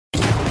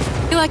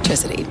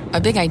Electricity,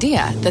 a big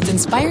idea that's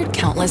inspired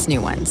countless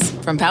new ones.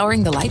 From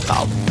powering the light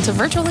bulb to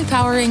virtually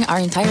powering our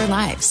entire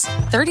lives.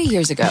 30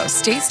 years ago,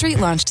 State Street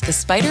launched the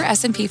Spider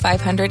S&P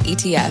 500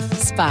 ETF,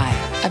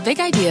 SPY. A big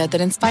idea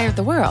that inspired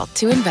the world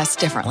to invest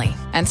differently.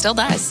 And still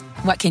does.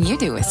 What can you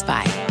do with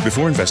SPY?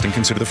 Before investing,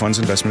 consider the fund's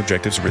investment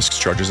objectives, risks,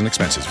 charges, and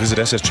expenses. Visit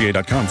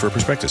ssga.com for a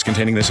prospectus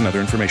containing this and other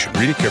information.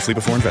 Read it carefully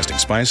before investing.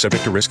 SPY is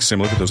subject to risks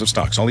similar to those of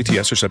stocks. All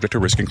ETFs are subject to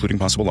risk, including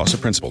possible loss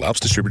of principal. Alps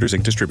Distributors,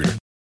 Inc. Distributor.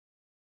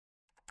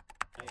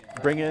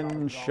 Bring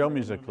in show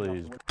music,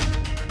 please.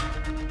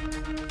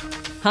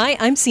 Hi,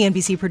 I'm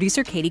CNBC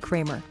producer Katie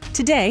Kramer.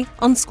 Today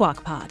on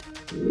Squawk Pod.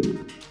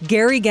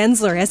 Gary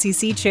Gensler,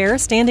 SEC chair,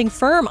 standing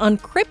firm on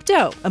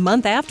crypto a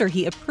month after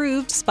he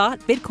approved spot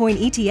Bitcoin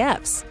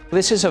ETFs.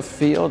 This is a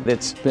field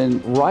that's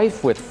been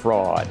rife with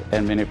fraud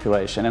and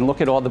manipulation. And look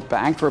at all the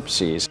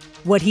bankruptcies.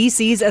 What he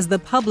sees as the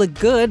public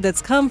good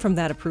that's come from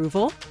that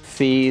approval.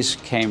 Fees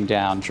came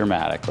down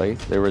dramatically.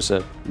 There was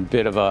a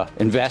bit of a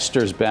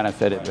investors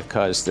benefited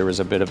because there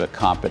was a bit of a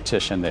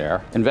competition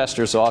there.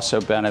 Investors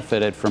also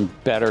benefited from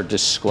better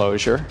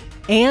disclosure.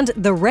 And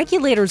the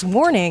regulators'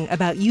 warning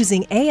about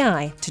using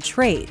AI to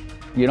trade.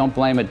 You don't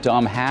blame a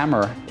dumb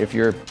hammer if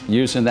you're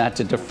using that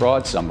to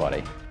defraud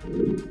somebody.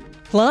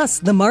 Plus,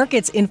 the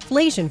market's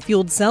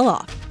inflation-fueled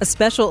sell-off, a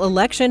special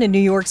election in New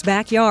York's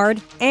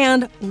backyard,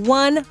 and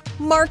one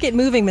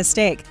market-moving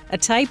mistake, a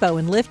typo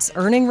in Lyft's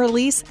earning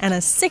release and a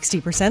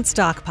 60%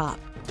 stock pop.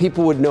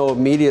 People would know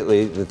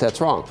immediately that that's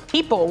wrong.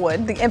 People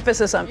would. The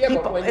emphasis on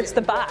people. It's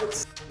the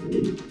bots.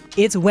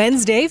 It's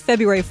Wednesday,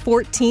 February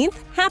 14th.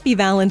 Happy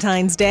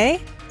Valentine's Day.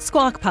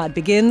 Squawk Pod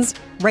begins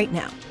right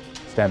now.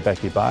 Stand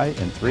Becky by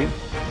in 3,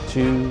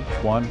 2,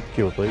 1.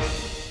 Cue it,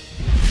 please.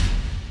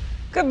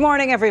 Good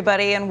morning,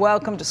 everybody, and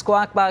welcome to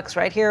Squawk Box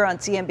right here on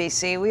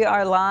CNBC. We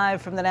are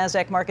live from the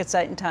NASDAQ market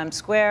site in Times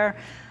Square.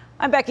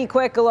 I'm Becky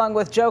Quick, along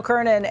with Joe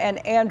Kernan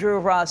and Andrew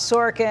Ross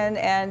Sorkin,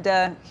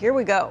 and here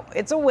we go.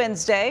 It's a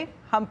Wednesday,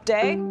 hump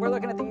day. We're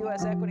looking at the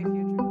U.S. equity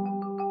futures.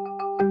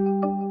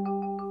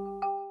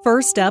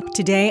 First up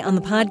today on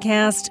the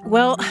podcast,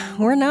 well,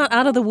 we're not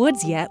out of the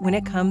woods yet when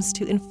it comes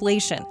to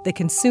inflation. The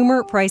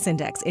Consumer Price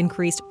Index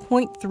increased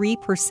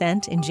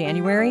 0.3% in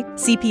January.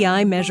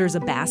 CPI measures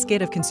a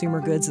basket of consumer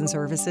goods and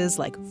services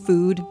like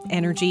food,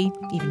 energy,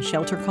 even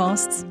shelter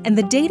costs. And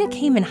the data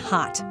came in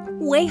hot,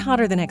 way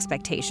hotter than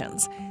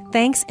expectations,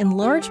 thanks in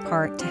large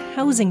part to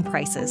housing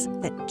prices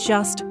that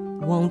just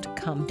won't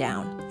come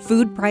down.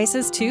 Food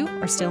prices, too,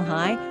 are still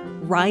high,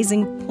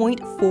 rising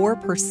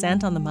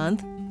 0.4% on the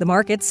month. The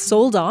markets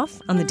sold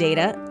off on the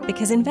data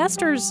because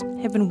investors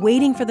have been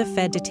waiting for the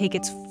Fed to take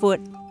its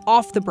foot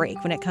off the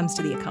brake when it comes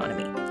to the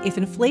economy. If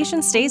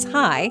inflation stays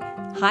high,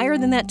 higher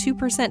than that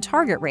 2%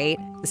 target rate,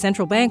 the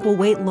central bank will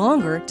wait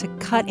longer to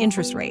cut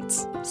interest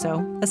rates.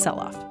 So, a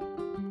sell-off.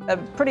 A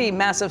pretty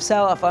massive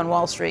sell-off on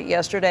Wall Street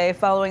yesterday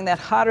following that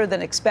hotter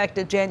than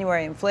expected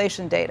January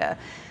inflation data.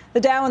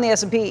 The Dow and the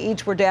S&P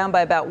each were down by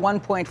about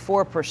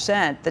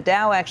 1.4%. The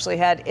Dow actually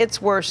had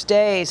its worst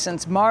day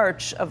since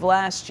March of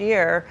last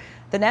year.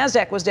 The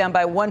NASDAQ was down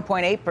by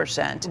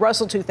 1.8%.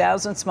 Russell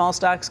 2000 small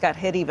stocks got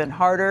hit even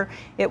harder.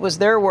 It was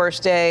their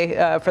worst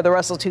day for the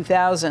Russell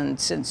 2000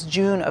 since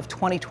June of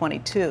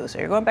 2022. So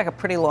you're going back a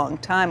pretty long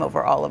time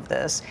over all of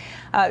this.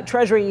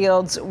 Treasury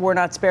yields were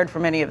not spared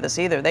from any of this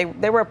either. They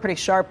were up pretty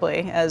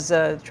sharply as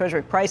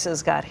Treasury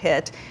prices got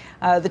hit.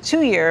 The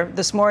 2-year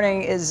this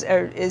morning is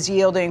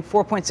yielding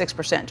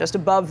 4.6%, just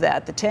above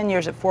that. The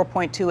 10-year's at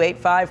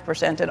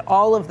 4.285%, and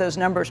all of those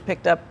numbers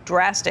picked up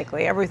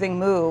drastically. Everything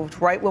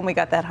moved right when we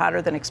got that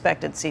hotter than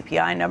expected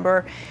CPI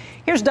number.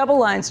 Here's Double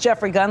Line's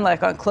Jeffrey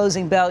Gunlick on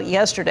closing bell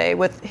yesterday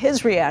with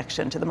his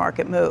reaction to the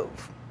market move.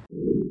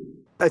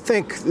 I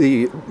think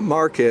the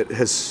market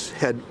has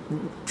had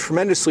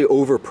tremendously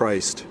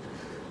overpriced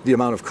the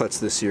amount of cuts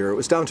this year. It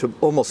was down to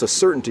almost a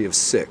certainty of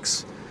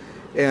 6.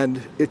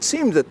 And it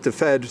seemed that the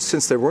Fed,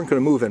 since they weren't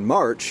going to move in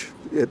March,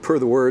 per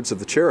the words of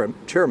the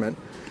chairman,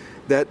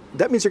 that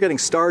means they're getting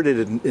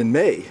started in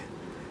May.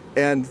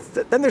 And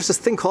then there's this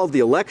thing called the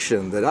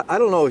election that I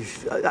don't know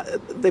if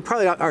they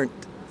probably aren't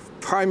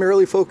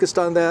primarily focused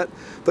on that,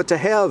 but to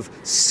have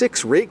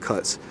 6 rate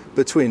cuts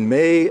between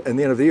May and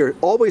the end of the year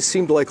always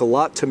seemed like a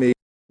lot to me.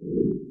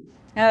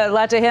 A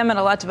lot to him and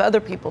a lot to other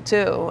people,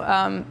 too.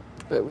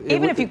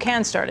 Even if you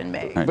can start in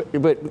May.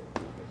 But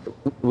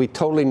we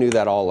totally knew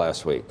that all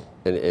last week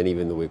and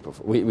even the week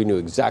before. We knew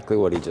exactly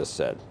what he just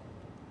said.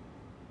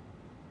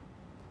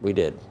 We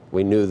did.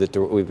 We knew that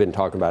we've been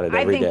talking about it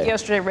every day. I think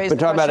yesterday raised the question. We've been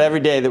talking about it every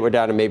day that we're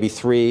down to maybe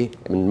 3,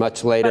 and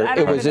much later.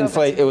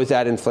 It was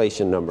that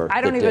inflation number. I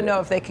don't even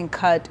know if they can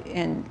cut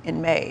in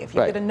May. If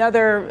you get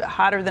another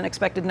hotter than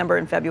expected number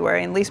in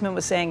February, and Leisman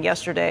was saying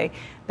yesterday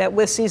that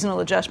with seasonal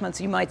adjustments,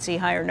 you might see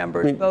higher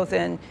numbers both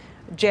in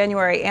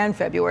January and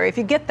February. If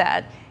you get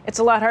that, it's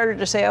a lot harder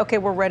to say, okay,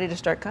 we're ready to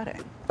start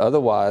cutting.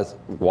 Otherwise,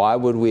 why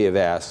would we have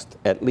asked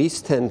at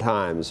least 10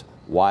 times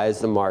why is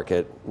the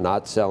market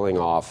not selling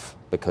off?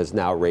 Because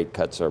now rate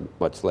cuts are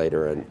much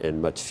later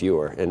and much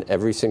fewer. And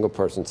every single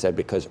person said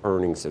because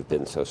earnings have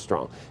been so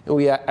strong. And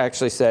we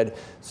actually said,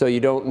 so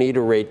you don't need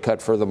a rate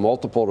cut for the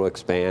multiple to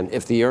expand.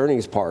 If the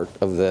earnings part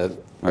of the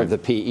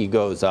PE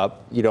goes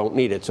up, you don't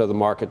need it. So the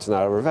market's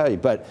not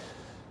overvalued. But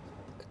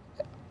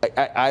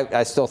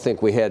I still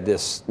think we had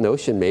this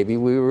notion maybe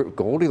we were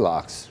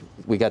Goldilocks.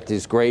 We got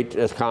this great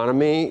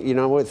economy, you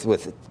know,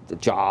 with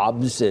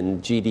jobs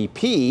and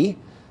GDP,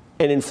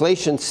 and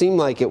inflation seemed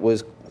like it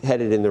was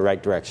headed in the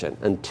right direction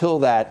until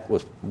that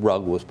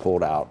rug was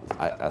pulled out.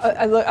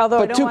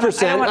 Although but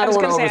 2%, I don't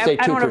want to overstate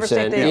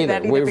 2%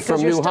 either. We're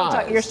from new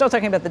highs. You're still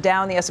talking about the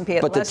Dow and the S&P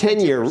at but less the than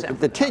 10-year,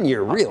 the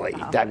 10-year really.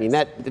 I mean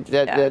that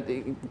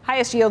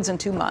highest yields in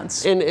 2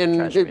 months. And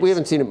we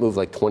haven't seen it move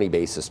like 20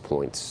 basis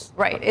points.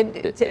 Right.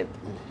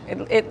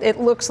 It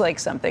looks like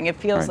something. It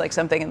feels like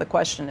something. And the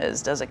question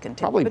is, does it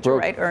continue? But you're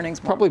right, earnings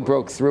probably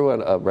broke through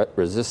a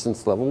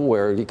resistance level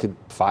where you could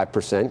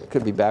 5%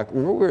 could be back.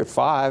 Remember, we were at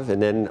 5,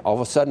 and then all of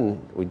a sudden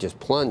we just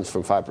plunged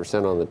from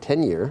 5% on the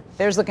 10-year.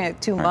 There's looking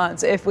at 2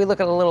 months. If we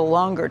look at a little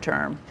longer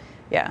term,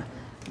 it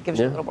gives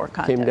you a little more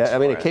context.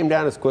 It came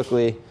down as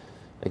quickly.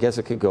 I guess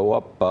it could go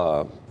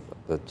up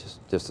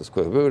just as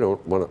quickly. We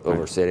don't want to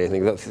overstate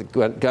anything.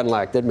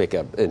 Gensler did make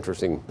an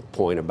interesting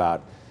point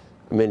about,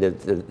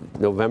 the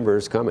November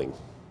is coming.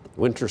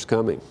 Winter's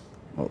coming.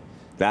 Well,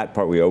 that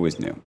part we always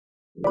knew.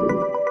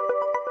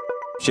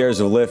 Shares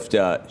of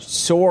Lyft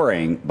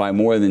soaring by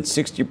more than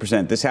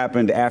 60%. This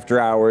happened after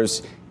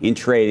hours in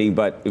trading,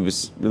 but it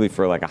was really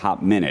for like a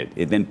hot minute.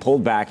 It then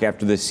pulled back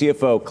after the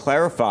CFO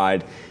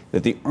clarified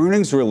that the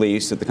earnings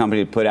release that the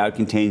company had put out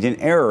contained an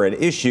error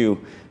at issue.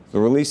 The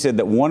release said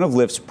that one of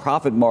Lyft's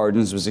profit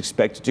margins was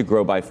expected to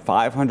grow by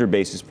 500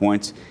 basis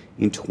points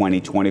in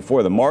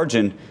 2024. The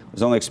margin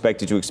was only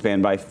expected to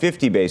expand by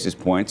 50 basis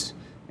points.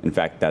 In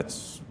fact,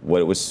 that's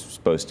what it was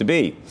supposed to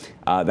be.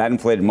 That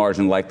inflated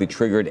margin likely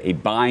triggered a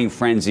buying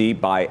frenzy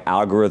by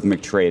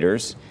algorithmic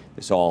traders.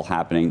 This all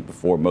happening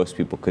before most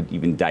people could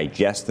even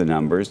digest the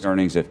numbers.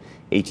 Earnings of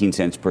 18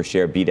 cents per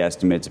share beat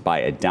estimates by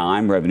a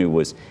dime. Revenue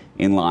was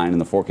in line, and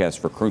the forecast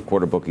for current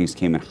quarter bookings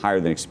came in higher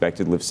than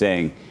expected. Lyft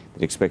saying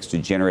that it expects to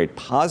generate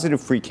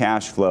positive free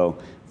cash flow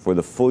for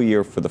the full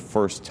year for the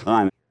first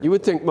time. You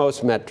would think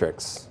most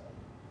metrics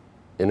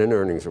in an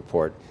earnings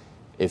report,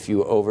 if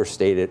you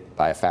overstate it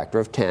by a factor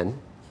of 10,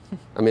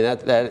 I mean,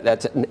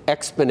 that's an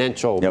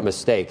exponential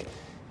mistake.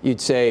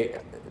 You'd say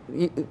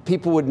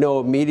people would know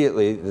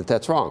immediately that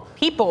that's wrong.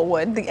 People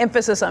would. The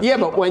emphasis on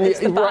people.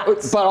 Yeah,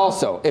 but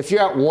also, if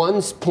you're at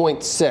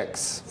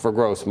 1.6 for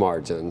gross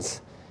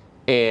margins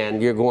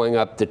and you're going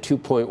up to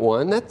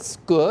 2.1, that's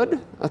good.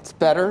 That's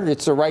better.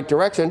 It's the right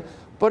direction.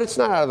 But it's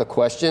not out of the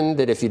question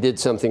that if you did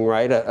something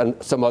right,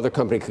 some other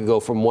company could go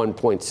from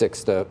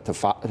 1.6 to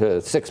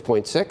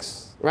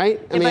 6.6.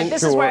 Right? But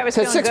this is where I was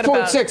feeling good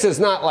about. 6.6 is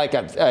not like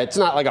it's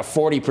not like a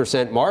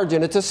 40%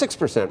 margin. It's a 6%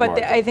 margin.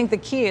 But I think the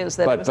key is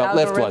that it was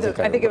algorithmic.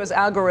 I think it was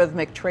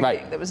algorithmic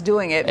trading that was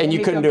doing it. And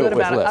you couldn't do it with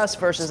about Lyft. Us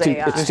versus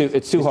AI.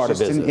 It's too hard a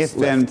business. It's an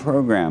if-then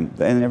program,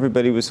 and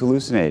everybody was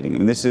hallucinating. I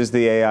mean, this is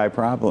the AI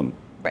problem.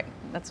 Right.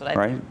 That's what I.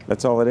 Right.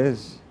 That's all it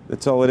is.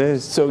 That's all it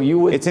is. So you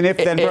would. It's an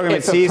if-then program.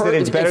 It sees that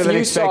it's better than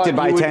expected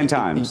by 10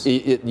 times.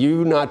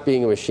 You not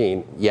being a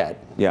machine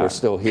yet. We're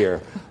still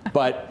here.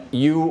 But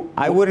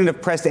I wouldn't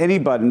have pressed any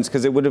buttons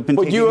because it would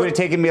have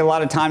taken me a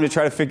lot of time to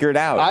try to figure it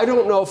out. I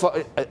don't know if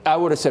I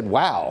would have said,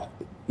 wow,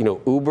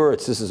 Uber,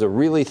 this is a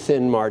really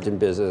thin margin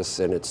business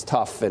and it's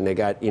tough and they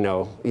got, you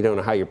don't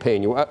know how you're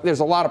paying. There's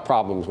a lot of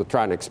problems with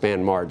trying to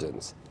expand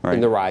margins in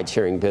the ride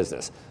sharing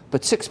business.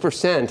 But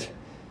 6%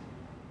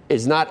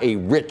 is not a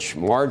rich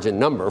margin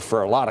number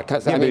for a lot of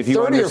customers. I mean,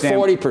 30 or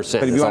 40%.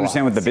 But if you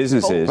understand what the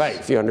business is. Right.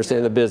 If you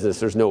understand the business,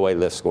 there's no way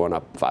Lyft's going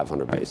up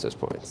 500 basis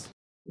points.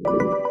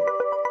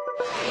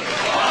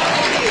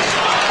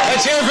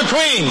 Let's hear it for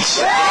Queens.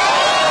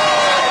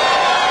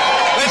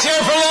 Let's hear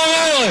it for Long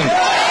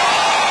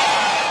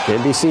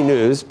Island. NBC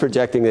News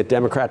projecting that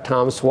Democrat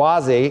Tom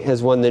Suozzi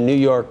has won the New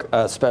York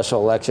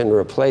special election to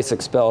replace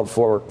expelled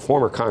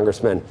former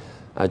Congressman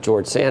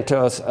George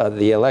Santos.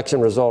 The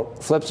election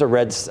result flips a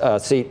red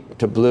seat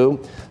to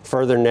blue,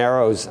 further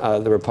narrows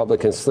the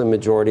Republican slim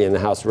majority in the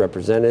House of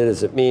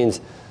Representatives. It means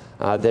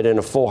that in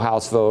a full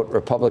House vote,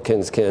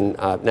 Republicans can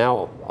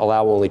now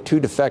allow only 2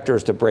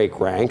 defectors to break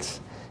ranks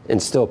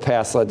and still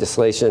pass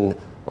legislation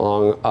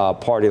along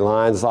party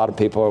lines. A lot of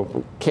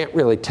people can't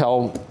really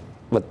tell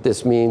what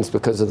this means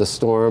because of the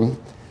storm.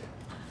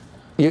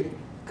 Go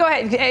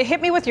ahead.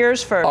 Hit me with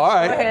yours first. All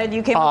right. Go ahead.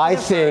 You came up I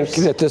with think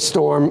first. that the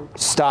storm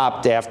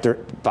stopped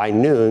by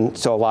noon,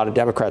 so a lot of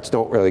Democrats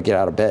don't really get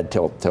out of bed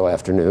till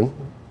afternoon,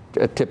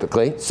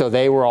 typically. So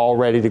they were all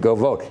ready to go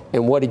vote.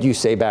 And what did you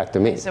say back to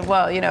me? I said,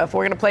 well, if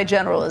we're going to play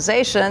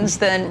generalizations,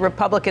 then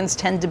Republicans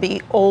tend to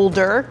be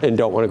older and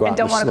don't want to go out in the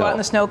snow. And don't want to go out in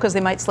the snow because they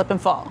might slip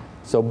and fall.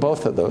 So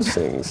both of those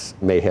things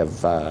may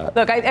have...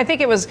 Look, I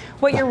think it was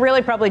what you're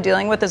really probably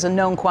dealing with is a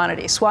known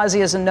quantity.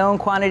 Swazi is a known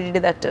quantity to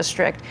that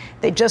district.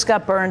 They just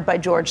got burned by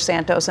George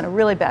Santos in a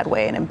really bad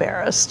way and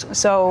embarrassed.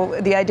 So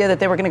the idea that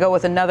they were going to go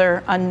with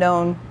another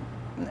unknown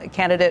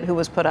candidate who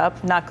was put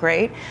up, not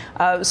great.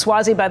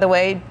 Swazi, by the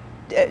way,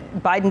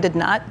 Biden did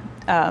not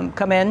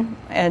come in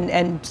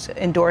and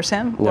endorse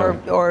him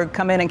or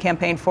come in and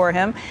campaign for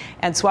him.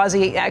 And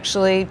Swazi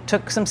actually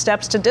took some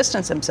steps to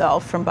distance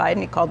himself from Biden.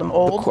 He called him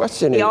old.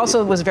 He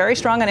also was very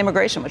strong on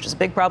immigration, which is a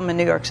big problem in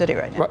New York City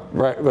right now.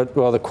 Right. But,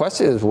 well, the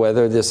question is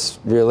whether this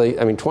really,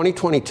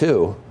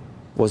 2022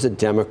 was a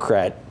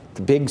Democrat,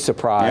 big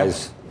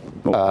surprise.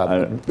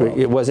 Yeah.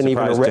 It wasn't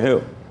even a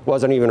red.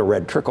 Wasn't even a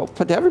red trickle,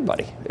 but to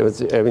everybody. It was.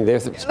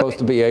 They're supposed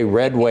to be a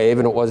red wave,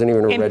 and it wasn't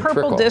even a red trickle. In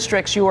purple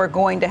districts, you are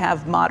going to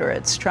have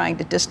moderates trying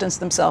to distance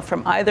themselves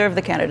from either of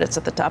the candidates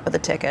at the top of the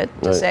ticket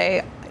to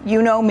say,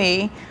 you know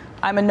me,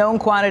 I'm a known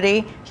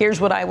quantity. Here's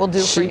what I will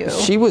do for you.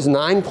 She was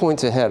 9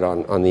 points ahead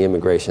on the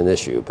immigration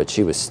issue, but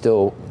she was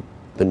still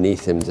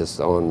beneath him just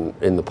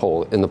in the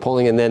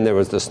polling, and then there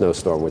was the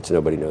snowstorm, which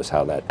nobody knows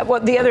how that. Well,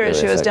 the other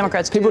issue is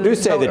Democrats. People do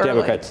say that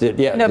Democrats did.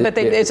 Yeah. No, but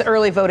it's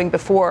early voting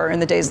before in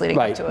the days leading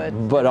up to it.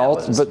 But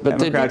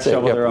Democrats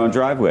shovel their own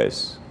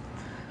driveways.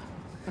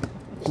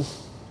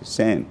 Just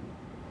saying.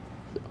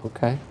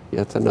 Okay.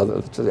 Yeah, that's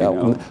another.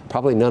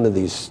 Probably none of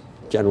these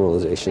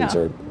generalizations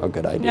are a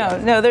good idea.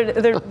 No,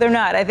 they're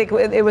not. I think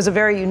it was a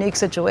very unique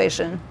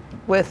situation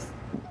with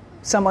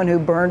someone who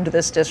burned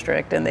this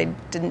district, and they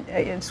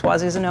didn't.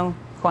 Swazi's a known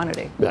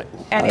quantity, right.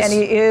 and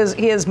he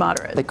is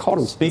moderate. They called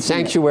him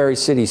Sanctuary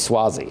City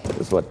Swazi.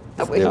 Is what.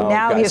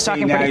 Now he's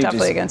talking pretty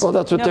toughly against. Well,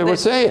 that's what they were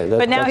saying.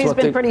 But now he's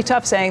been pretty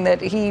tough, saying that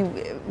he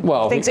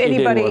thinks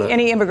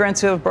any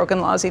immigrants who have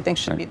broken laws, he thinks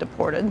should be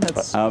deported.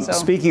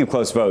 Speaking of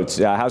close votes,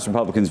 House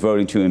Republicans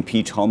voting to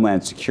impeach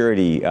Homeland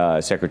Security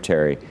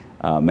Secretary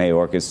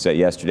Mayorkas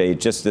yesterday,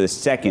 just the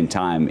second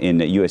time in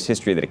U.S.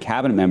 history that a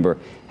cabinet member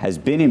has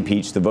been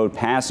impeached. The vote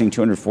passing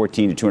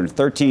 214 to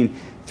 213.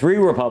 3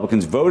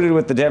 Republicans voted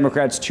with the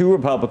Democrats. 2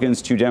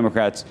 Republicans, 2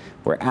 Democrats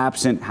were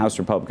absent. House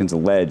Republicans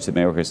allege that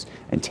Mayorkas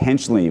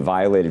intentionally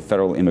violated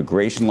federal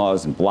immigration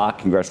laws and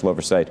blocked congressional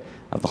oversight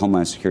of the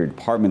Homeland Security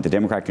Department. The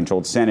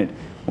Democrat-controlled Senate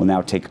will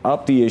now take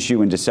up the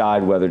issue and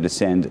decide whether to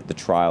send the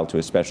trial to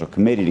a special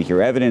committee to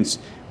hear evidence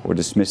or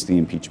dismiss the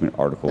impeachment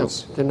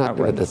articles. No, they're not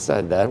going to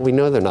decide that. We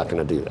know they're not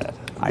going to do that.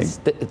 I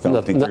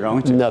don't think they're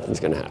going to. Nothing's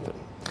going to happen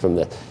from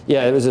that.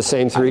 Yeah, it was the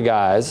same 3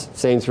 guys,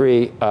 same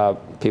 3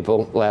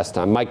 people last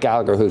time. Mike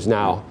Gallagher, who's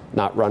now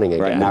not running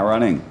again. Right, not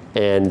running.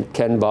 And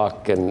Ken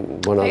Buck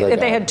and one other guy.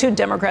 They had 2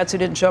 Democrats who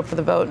didn't show up for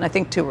the vote, and I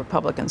think 2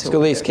 Republicans who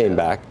Scalise came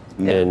back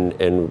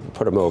and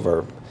put him over.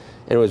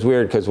 And it was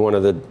weird because one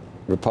of the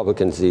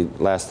Republicans, the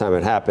last time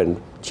it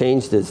happened,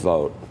 changed his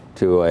vote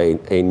to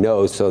a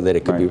no so that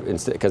it could be,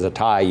 because a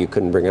tie, you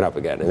couldn't bring it up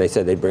again. And they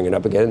said they'd bring it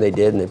up again, and they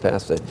did, and they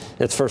passed it.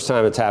 It's the first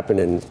time it's happened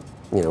in,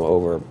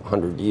 over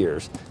 100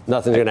 years.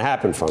 Nothing's going to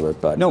happen from it,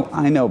 but. No,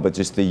 I know, but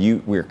just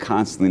we're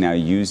constantly now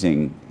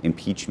using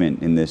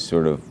impeachment in this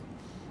sort of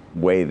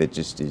way that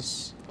just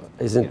is.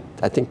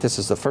 I think this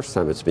is the first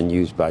time it's been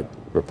used by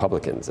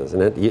Republicans,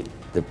 isn't it?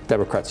 The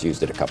Democrats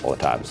used it a couple of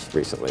times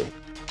recently.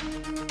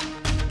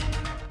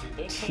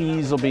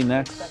 Cheese will be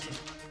next.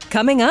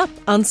 Coming up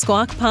on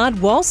Squawk Pod,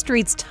 Wall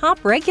Street's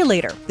top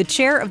regulator, the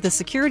chair of the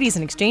Securities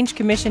and Exchange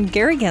Commission,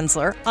 Gary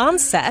Gensler, on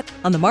set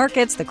on the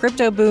markets, the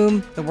crypto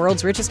boom, the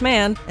world's richest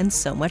man, and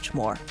so much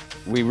more.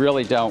 We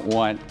really don't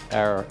want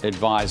our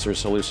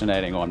advisors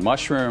hallucinating on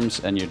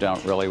mushrooms, and you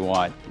don't really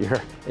want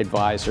your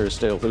advisors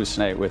to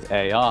hallucinate with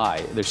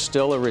AI. There's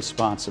still a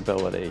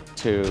responsibility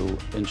to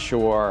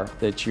ensure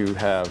that you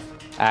have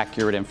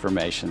accurate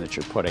information that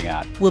you're putting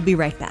out. We'll be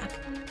right back.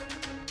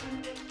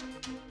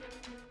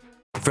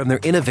 From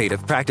their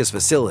innovative practice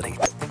facility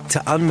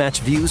to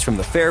unmatched views from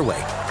the fairway,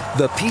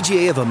 the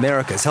PGA of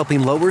America is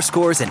helping lower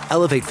scores and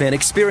elevate fan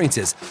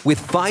experiences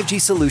with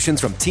 5G solutions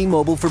from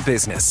T-Mobile for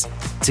Business.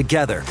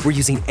 Together, we're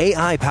using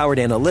AI-powered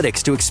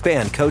analytics to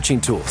expand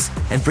coaching tools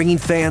and bringing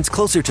fans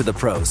closer to the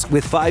pros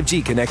with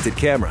 5G connected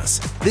cameras.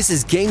 This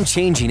is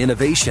game-changing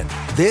innovation.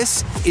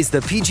 This is the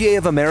PGA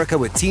of America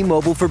with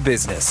T-Mobile for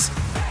Business.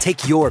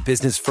 Take your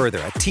business further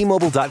at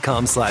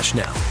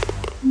T-Mobile.com/now.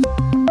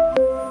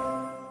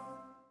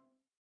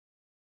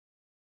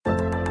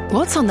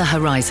 What's on the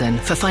horizon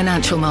for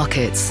financial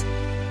markets?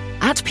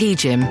 At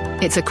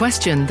PGIM, it's a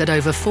question that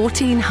over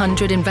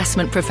 1,400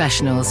 investment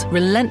professionals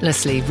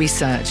relentlessly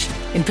research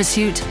in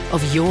pursuit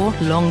of your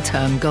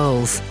long-term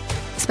goals.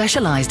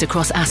 Specialized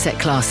across asset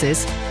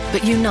classes,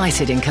 but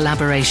united in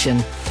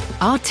collaboration,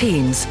 our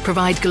teams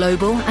provide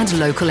global and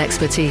local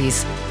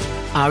expertise.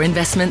 Our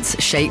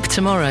investments shape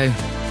tomorrow,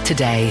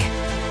 today.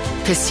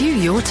 Pursue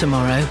your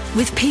tomorrow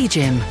with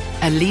PGIM,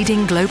 a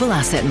leading global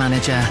asset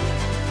manager.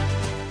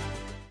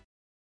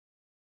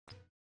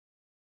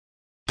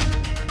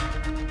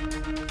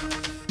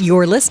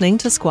 You're listening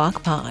to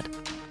Squawk Pod.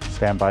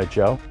 Stand by,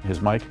 Joe.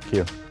 His mic,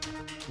 cue.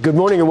 Good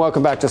morning and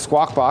welcome back to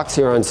Squawk Box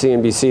here on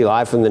CNBC,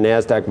 live from the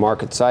NASDAQ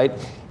market site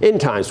in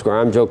Times Square.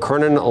 I'm Joe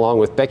Kernan, along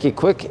with Becky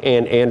Quick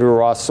and Andrew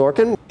Ross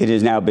Sorkin. It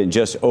has now been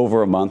just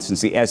over a month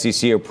since the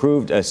SEC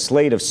approved a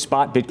slate of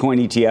spot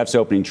Bitcoin ETFs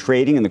opening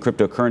trading in the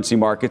cryptocurrency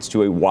markets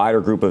to a wider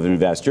group of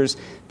investors.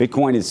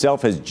 Bitcoin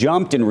itself has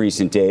jumped in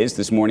recent days.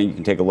 This morning, you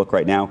can take a look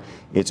right now.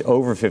 It's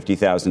over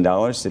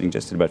 $50,000, sitting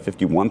just at about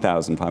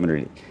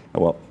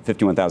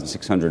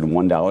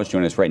 $51,601.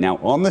 Join us right now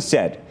on the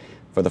set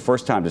for the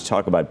first time to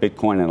talk about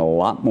Bitcoin and a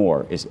lot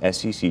more is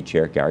SEC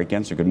Chair Gary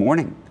Gensler. Good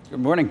morning. Good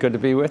morning. Good to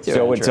be with you.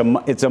 So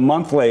it's a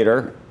month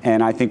later,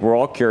 and I think we're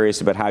all curious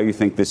about how you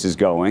think this is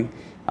going,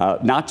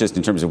 not just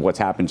in terms of what's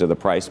happened to the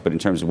price, but in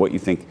terms of what you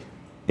think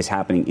is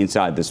happening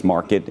inside this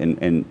market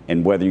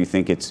and whether you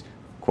think it's,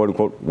 quote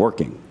unquote,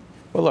 working.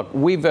 Well, look,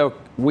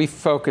 we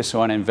focus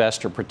on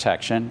investor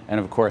protection and,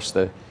 of course,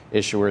 the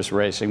issuers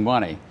raising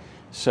money.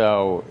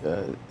 So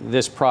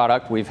this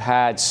product, we've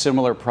had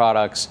similar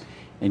products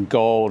in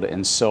gold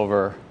and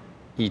silver,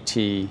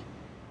 ETFs,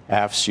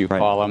 you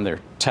call them.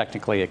 They're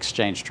technically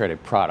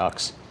exchange-traded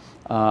products.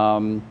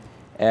 And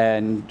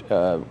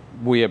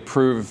we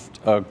approved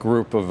a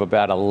group of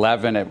about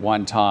 11 at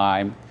one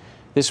time.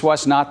 This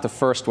was not the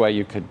first way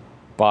you could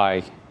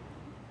buy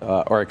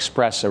or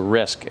express a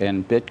risk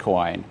in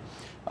Bitcoin.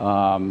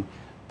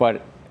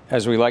 But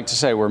as we like to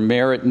say, we're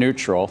merit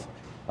neutral.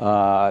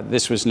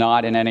 This was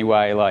not in any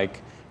way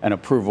like an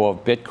approval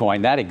of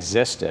Bitcoin. That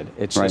existed.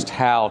 It's just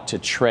how to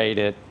trade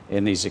it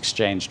in these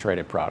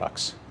exchange-traded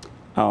products.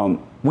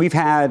 We've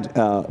had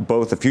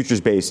both a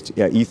futures-based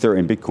Ether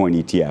and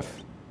Bitcoin ETF,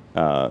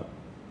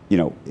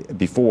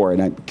 before,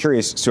 and I'm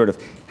curious sort of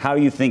how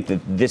you think that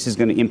this is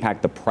going to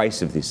impact the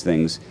price of these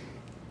things,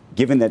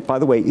 given that, by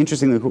the way,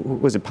 interestingly,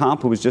 was it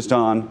Pomp who was just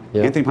on,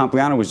 Anthony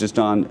Pompliano was just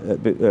on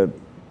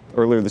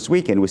earlier this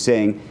weekend, was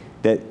saying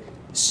that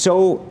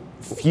so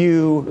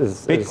few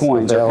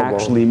Bitcoins are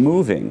actually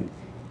moving,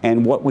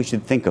 and what we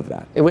should think of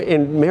that.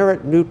 In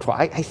merit neutral,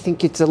 I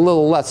think it's a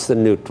little less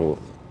than neutral,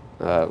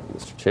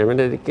 Mr. Chairman.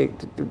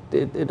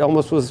 It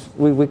almost was,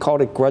 we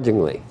called it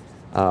grudgingly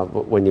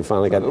when you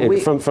finally got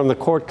it from the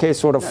court case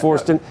sort of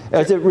forced in.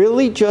 Is it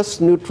really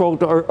just neutral,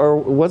 or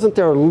wasn't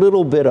there a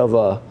little bit of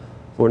a,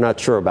 we're not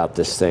sure about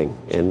this thing,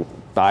 and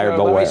buyer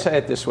beware? Let me say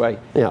it this way.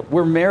 Yeah.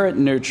 We're merit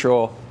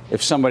neutral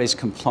if somebody's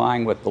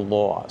complying with the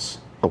laws.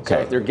 Okay.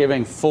 So if they're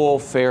giving full,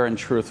 fair, and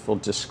truthful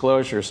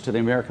disclosures to the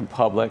American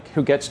public,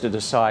 who gets to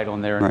decide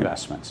on their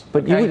investments.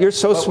 But you're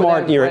so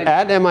smart. You're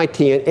at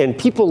MIT, and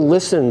people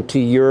listen to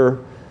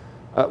your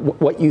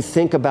what you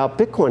think about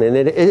Bitcoin, and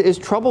it is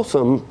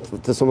troublesome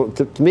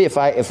to me if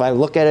I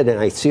look at it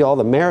and I see all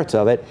the merits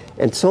of it,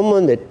 and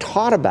someone that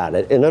taught about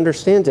it and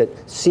understands it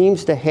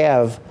seems to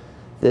have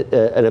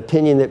an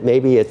opinion that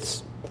maybe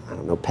it's, I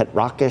don't know, pet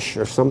rockish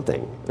or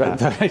something.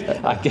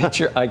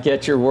 I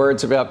get your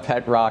words about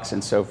pet rocks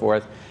and so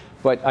forth,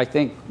 but I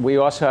think we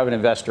also have an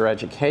investor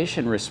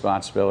education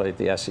responsibility at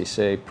the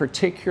SEC,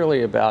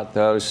 particularly about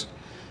those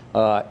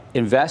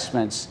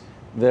investments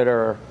that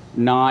are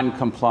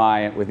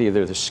non-compliant with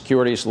either the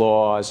securities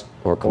laws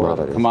or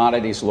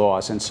commodities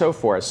laws and so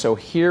forth. So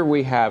here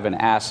we have an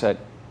asset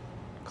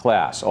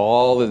class,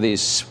 all of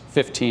these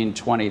 15,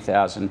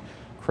 20,000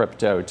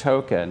 crypto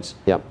tokens,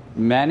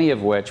 many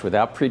of which,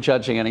 without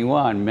prejudging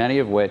anyone, many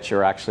of which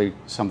are actually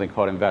something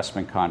called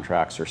investment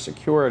contracts or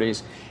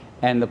securities,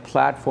 and the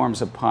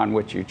platforms upon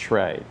which you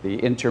trade, the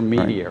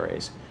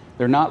intermediaries.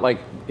 They're not like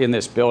in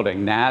this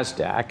building,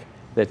 NASDAQ,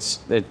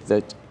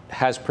 that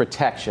has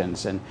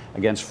protections and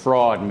against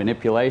fraud,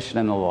 manipulation,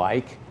 and the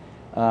like.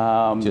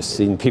 Just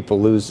seen people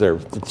lose their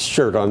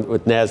shirt on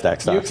with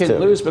NASDAQ stocks. You can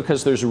lose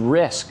because there's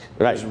risk.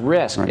 There's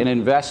risk in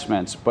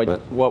investments. But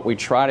what we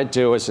try to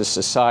do as a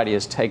society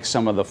is take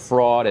some of the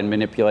fraud and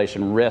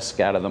manipulation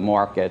risk out of the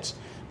markets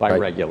by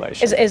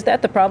regulation. Is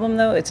that the problem,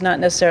 though? It's not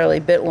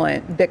necessarily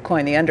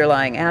Bitcoin, the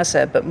underlying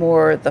asset, but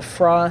more the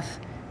froth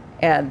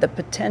and the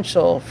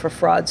potential for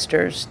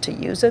fraudsters to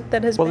use it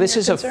that has been your concern? Well, this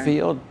is a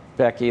field,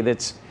 Becky,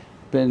 that's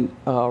been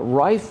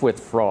rife with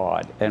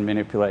fraud and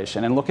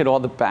manipulation. And look at all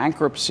the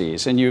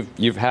bankruptcies. And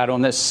you've had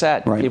on this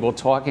set people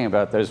talking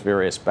about those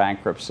various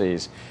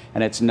bankruptcies.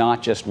 And it's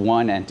not just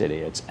one entity.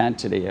 It's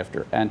entity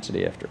after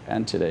entity after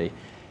entity.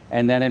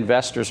 And then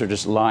investors are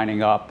just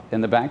lining up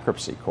in the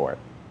bankruptcy court.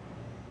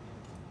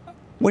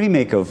 What do you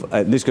make of,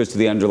 this goes to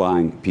the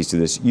underlying piece of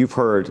this. You've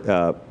heard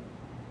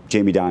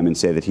Jamie Dimon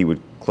say that he would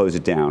close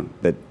it down,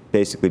 that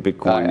basically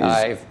Bitcoin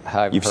is,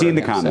 you've seen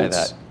the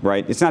comments,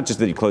 right? It's not just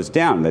that he closed it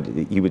down, that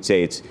he would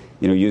say it's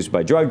used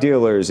by drug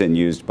dealers and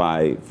used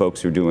by folks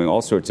who are doing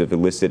all sorts of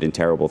illicit and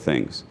terrible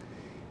things.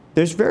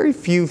 There's very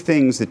few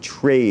things that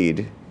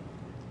trade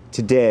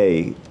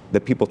today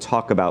that people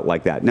talk about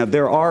like that. Now,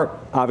 there are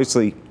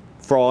obviously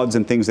frauds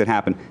and things that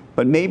happen,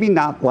 but maybe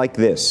not like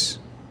this.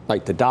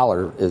 Like the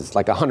dollar is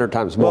like 100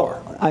 times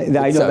more. Well, I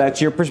know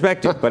that's your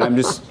perspective, but I'm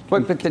just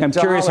I'm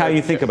curious how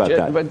you think about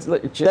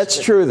that.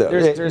 That's true, though.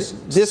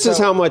 This is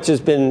how much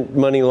has been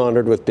money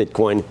laundered with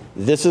Bitcoin.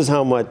 This is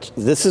how much.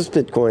 This is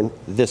Bitcoin.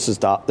 This is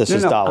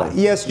dollar.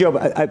 Yes, Joe.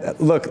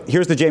 But look,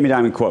 here's the Jamie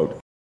Dimon quote.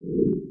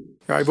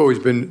 I've always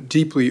been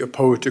deeply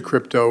opposed to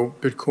crypto,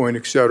 Bitcoin,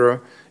 et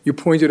cetera. You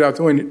pointed out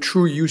the only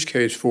true use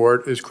case for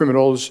it is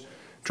criminals,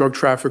 drug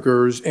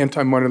traffickers,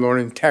 anti-money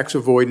laundering, tax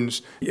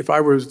avoidance. If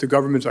I was the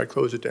government, I'd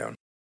close it down.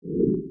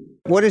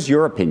 What is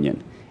your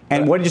opinion?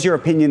 And what is your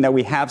opinion that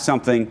we have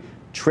something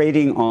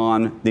trading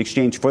on the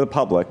exchange for the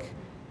public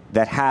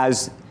that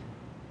has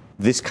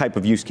this type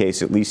of use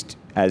case, at least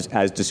as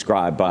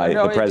described by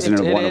the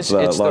president of one of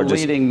the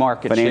largest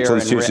financial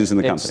institutions in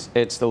the country?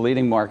 It's the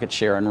leading market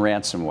share in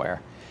ransomware,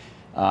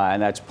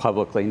 and that's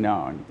publicly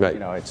known. Right. You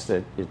know, it's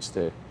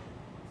the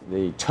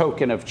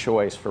token of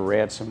choice for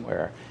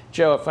ransomware.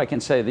 Joe, if I can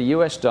say, the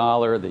U.S.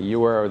 dollar, the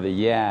euro, the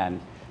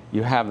yen,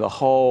 you have the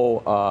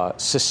whole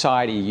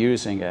society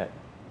using it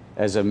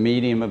as a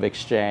medium of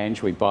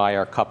exchange. We buy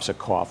our cups of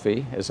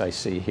coffee, as I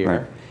see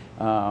here.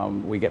 Right.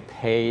 We get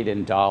paid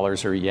in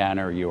dollars or yen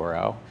or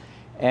euro.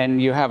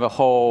 And you have a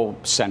whole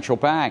central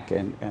bank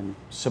and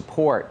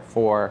support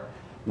for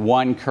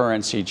one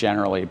currency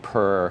generally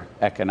per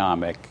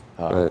economic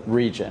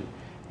region.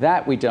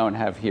 That we don't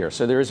have here.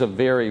 So there is a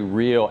very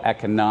real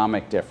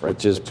economic difference.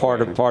 Which is part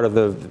of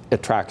the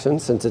attraction,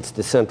 since it's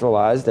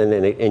decentralized,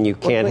 and you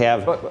can't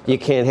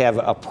have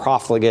a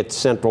profligate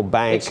central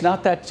bank. It's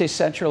not that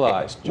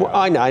decentralized, Joe. Well,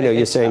 I know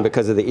you're saying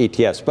because of the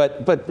ETFs,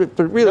 but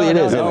really it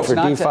is for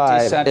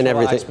DeFi and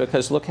everything.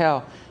 Because look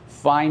how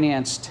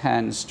finance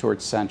tends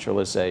towards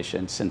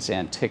centralization since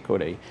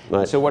antiquity.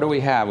 Right. So what do we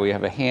have? We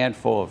have a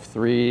handful of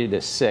 3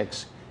 to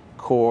 6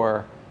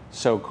 core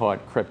so-called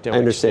crypto. I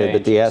understand,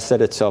 but the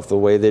asset itself, the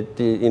way that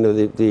the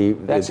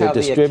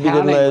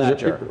distributed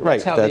ledger,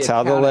 right? That's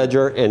how the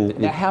ledger. And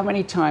now, how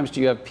many times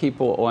do you have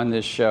people on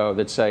this show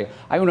that say,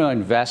 "I want to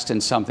invest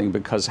in something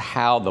because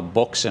how the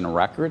books and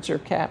records are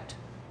kept"?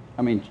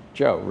 I mean,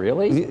 Joe,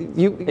 really?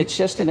 It's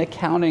just an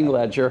accounting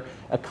ledger,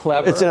 a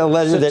clever. It's a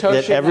ledger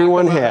that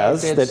everyone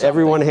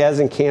has,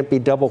 and can't be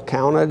double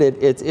counted.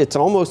 It's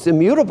almost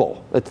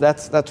immutable.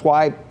 That's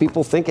why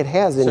people think it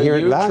has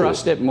inherent value. So you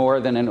trust it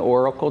more than an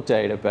Oracle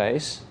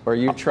database, or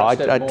you trust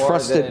it more? I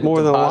trust it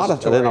more than a lot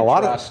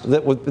of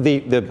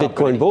the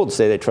Bitcoin bulls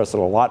say they trust it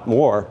a lot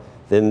more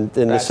than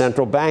the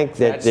central bank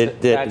that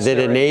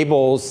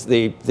enables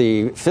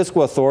the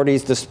fiscal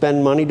authorities to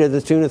spend money to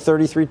the tune of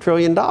 $33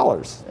 trillion.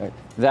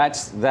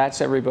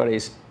 That's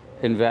everybody's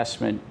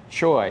investment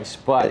choice.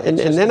 But and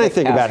then I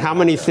think about how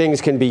many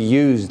things can be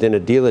used in a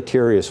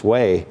deleterious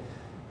way.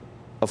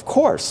 Of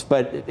course,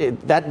 but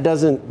that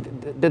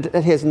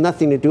has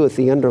nothing to do with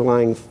the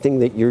underlying thing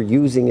that you're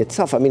using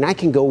itself. I mean, I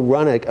can go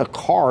run a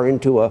car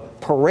into a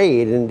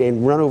parade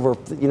and run over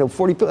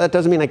 40 people. That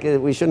doesn't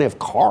mean we shouldn't have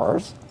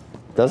cars.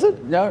 Does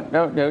it?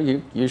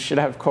 No. You should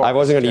have cars. I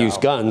wasn't going to use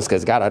guns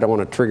because, God, I don't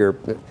want to trigger,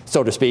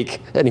 so to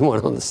speak,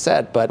 anyone on the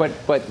set. But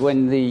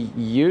when the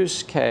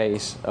use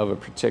case of a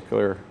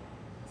particular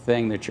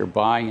thing that you're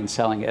buying and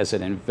selling as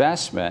an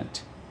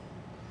investment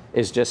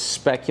is just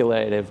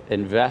speculative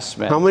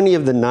investment. How many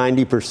of the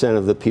 90%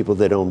 of the people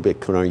that own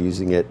Bitcoin are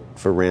using it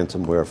for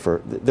ransomware?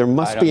 There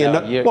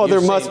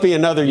must be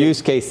another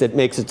use case that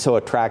makes it so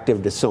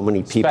attractive to so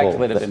many people.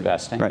 Speculative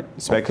investing. Right.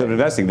 Speculative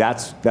investing.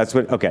 That's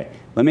what. Okay.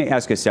 Let me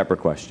ask a separate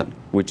question,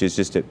 which is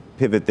just to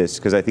pivot this,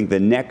 because I think the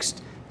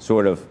next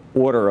sort of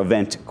order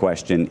event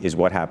question is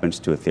what happens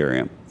to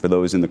Ethereum. For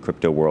those in the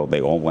crypto world, they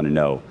all want to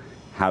know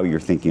how you're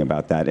thinking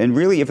about that. And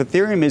really, if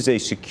Ethereum is a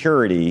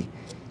security,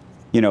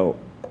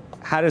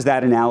 how does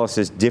that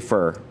analysis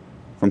differ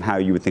from how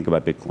you would think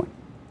about Bitcoin?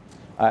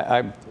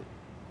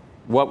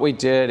 What we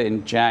did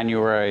in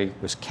January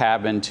was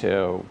cabin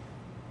to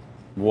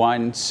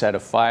one set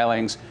of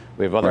filings.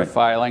 We have other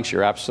filings.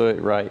 You're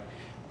absolutely right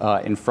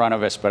in front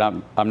of us, but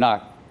I'm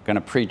not going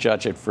to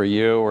prejudge it for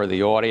you or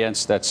the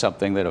audience. That's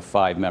something that a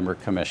 5-member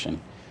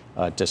commission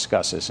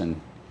discusses and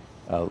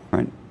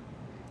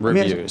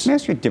reviews. Let me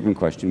ask you a different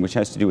question, which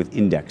has to do with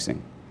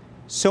indexing.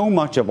 So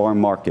much of our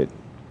market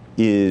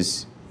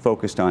is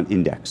focused on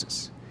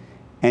indexes.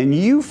 And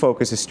you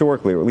focus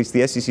historically, or at least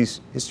the SEC's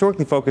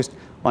historically focused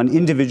on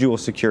individual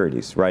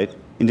securities, right?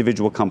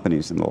 Individual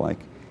companies and the like.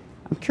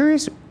 I'm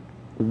curious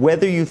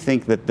whether you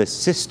think that the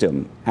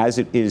system as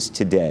it is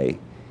today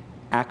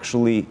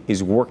actually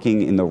is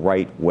working in the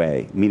right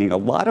way, meaning a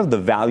lot of the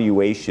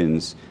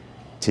valuations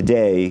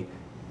today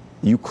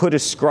you could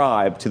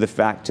ascribe to the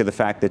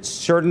fact that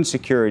certain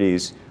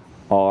securities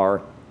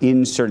are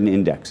in certain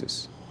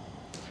indexes.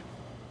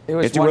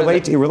 It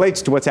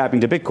relates to what's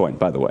happening to Bitcoin,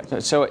 by the way.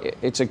 So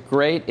it's a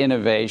great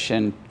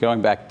innovation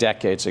going back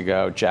decades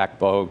ago. Jack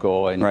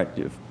Bogle, and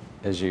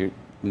as you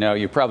know,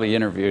 you probably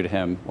interviewed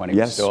him when he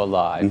was still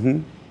alive,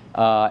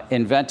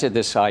 invented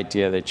this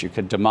idea that you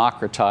could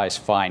democratize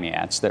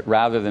finance, that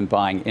rather than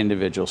buying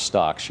individual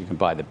stocks, you can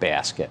buy the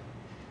basket.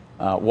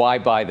 Why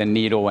buy the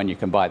needle when you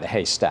can buy the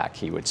haystack,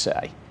 he would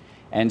say.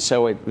 And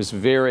so it was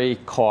very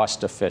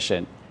cost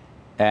efficient,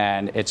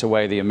 and it's a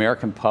way the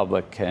American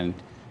public can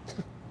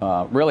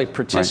really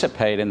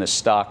participate in the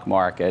stock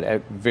market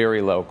at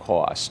very low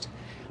cost.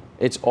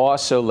 It's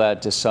also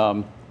led to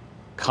some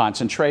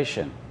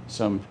concentration,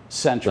 some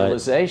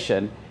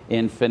centralization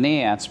in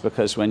finance,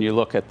 because when you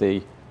look at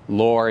the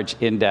large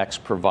index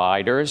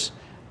providers,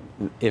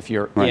 if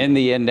you're in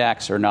the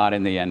index or not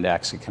in the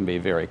index, it can be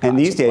very consequential.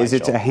 And these days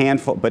it's a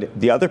handful, but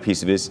the other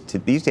piece of it is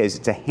these days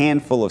it's a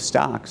handful of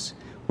stocks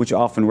which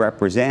often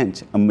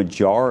represent a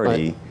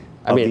majority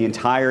of the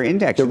entire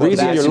index. The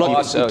reason you're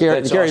looking,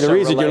 Gary, the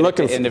reason you're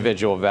looking for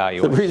individual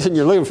value. The reason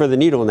you're looking for the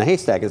needle in the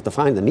haystack is to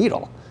find the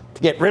needle.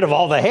 To get rid of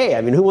all the hay.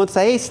 I mean, who wants the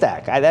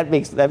haystack? That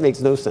makes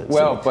no sense.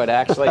 Well, but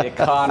actually,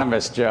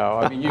 economists, Joe,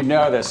 I mean, you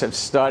know this, have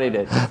studied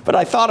it. But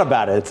I thought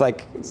about it. It's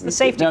like it's the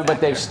safety. No,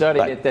 but they've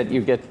studied it that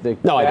you get the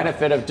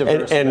benefit of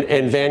diversity.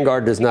 And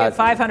Vanguard does not.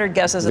 500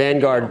 guesses.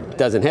 Vanguard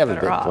doesn't have a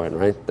Bitcoin,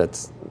 right?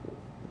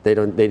 They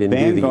didn't.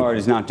 Vanguard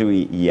is not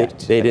doing it yet.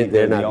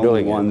 They're not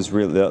doing it.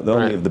 The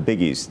only of the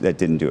biggies that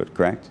didn't do it,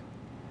 correct?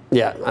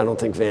 Yeah, I don't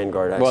think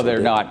Vanguard actually. Well, they're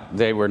did. not.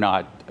 They were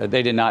not.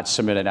 They did not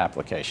submit an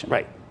application.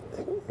 Right.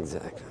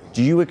 Exactly.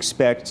 Do you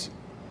expect,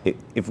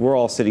 if we're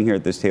all sitting here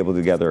at this table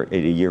together a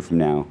year from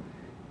now,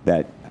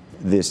 that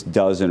this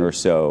dozen or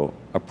so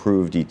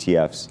approved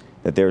ETFs,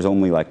 that there's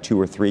only like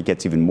 2 or 3,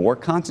 gets even more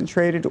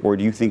concentrated, or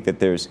do you think that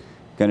there's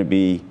going to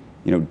be,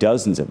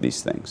 dozens of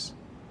these things?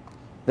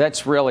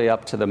 That's really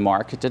up to the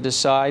market to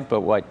decide. But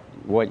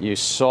what you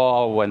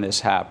saw when this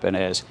happened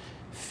is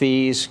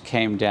fees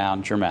came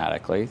down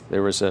dramatically.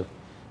 There was a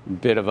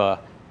bit of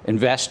a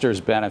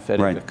investors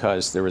benefited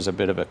because there was a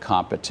bit of a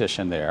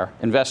competition there.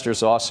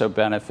 Investors also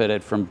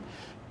benefited from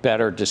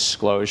better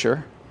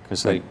disclosure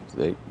because they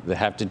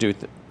have to do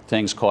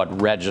things called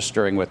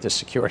registering with the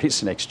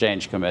Securities and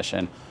Exchange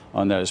Commission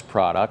on those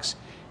products.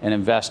 And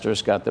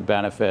investors got the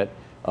benefit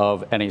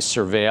of any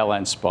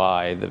surveillance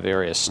by the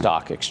various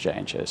stock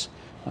exchanges.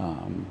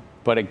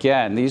 But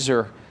again, these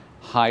are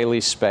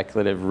highly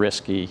speculative,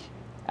 risky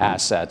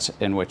assets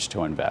in which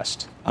to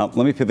invest. Let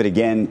me pivot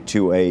again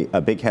to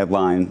a big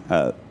headline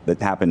that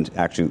happened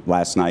actually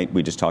last night.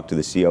 We just talked to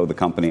the CEO of the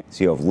company,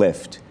 CEO of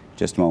Lyft,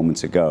 just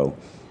moments ago.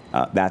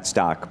 That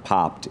stock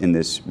popped in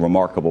this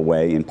remarkable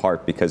way, in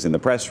part because in the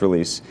press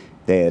release,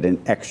 they had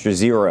an extra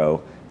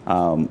zero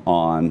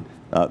on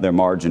their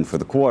margin for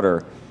the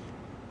quarter.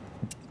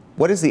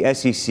 What does the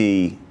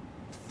SEC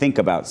think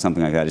about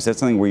something like that? Is that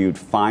something where you'd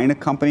fine a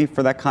company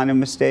for that kind of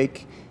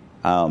mistake?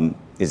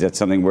 Is that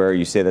something where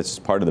you say that's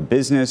just part of the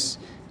business?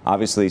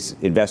 Obviously,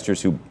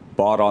 investors who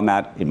bought on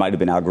that, it might have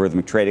been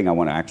algorithmic trading. I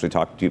want to actually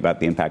talk to you about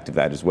the impact of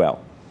that as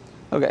well.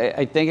 Okay,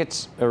 I think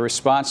it's a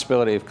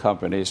responsibility of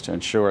companies to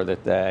ensure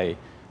that they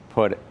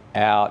put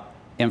out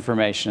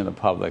information to the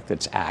public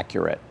that's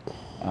accurate.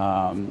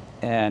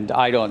 And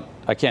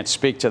I can't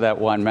speak to that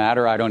one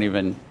matter. I don't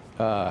even,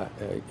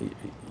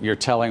 you're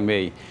telling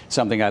me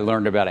something I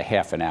learned about a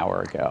half an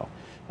hour ago.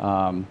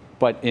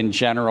 But in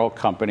general,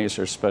 companies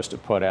are supposed to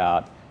put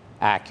out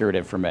accurate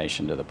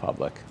information to the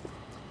public.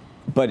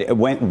 But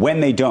when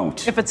they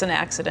don't, if it's an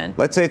accident,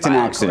 let's say it's an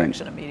accident.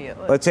 Correction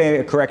immediately. Let's say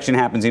a correction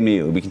happens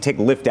immediately. We can take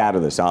Lyft out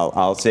of this.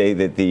 I'll say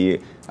that the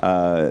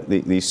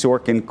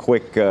Sorkin,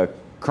 Quick,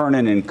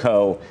 Kernan and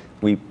Co.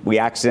 We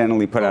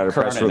accidentally put out a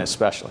press release.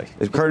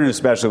 Kernan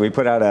especially. We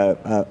put out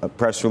a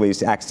press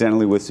release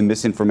accidentally with some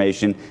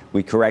misinformation.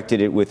 We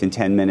corrected it within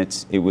 10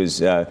 minutes. It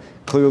was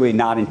clearly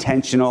not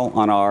intentional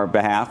on our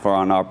behalf or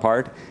on our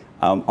part.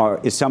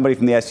 Is somebody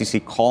from the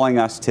SEC calling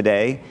us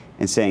today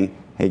and saying,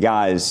 "Hey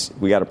guys,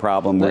 we got a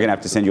problem. We're going to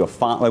have to send you a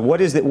fine"? Like,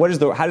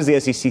 how does the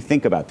SEC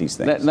think about these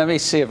things? Let me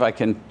see if I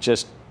can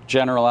just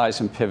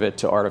generalize and pivot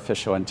to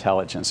artificial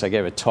intelligence. I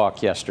gave a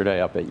talk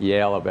yesterday up at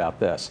Yale about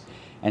this.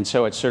 And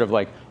so it's sort of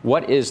like,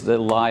 what is the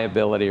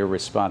liability or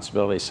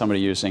responsibility of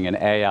somebody using an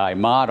AI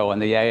model?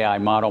 And the AI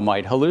model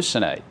might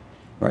hallucinate.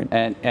 Right.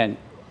 And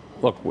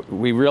look,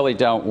 we really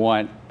don't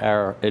want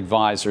our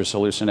advisors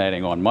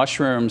hallucinating on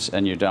mushrooms,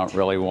 and you don't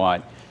really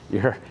want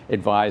your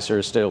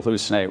advisors to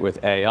hallucinate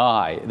with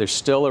AI. There's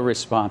still a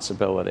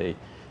responsibility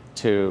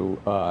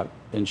to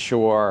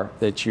ensure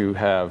that you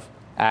have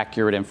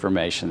accurate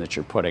information that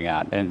you're putting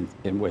out. And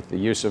with the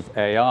use of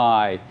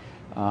AI,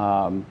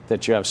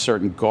 that you have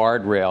certain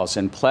guardrails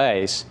in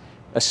place,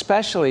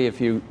 especially if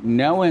you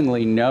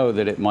knowingly know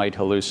that it might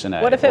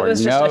hallucinate. What if it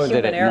was just a human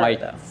that it error, might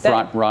though?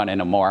 front run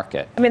in a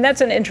market. I mean, that's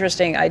an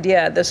interesting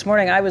idea. This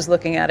morning I was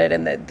looking at it,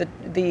 and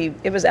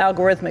it was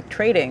algorithmic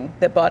trading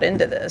that bought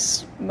into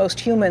this. Most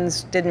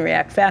humans didn't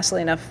react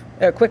fastly enough,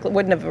 or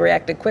wouldn't have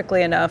reacted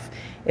quickly enough.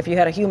 If you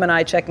had a human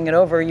eye checking it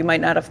over, you might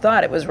not have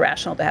thought it was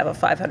rational to have a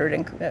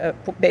 500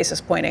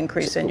 basis point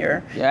increase in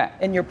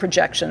your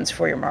projections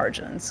for your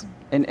margins.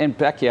 And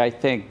Becky, I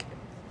think,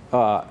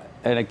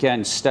 and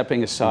again,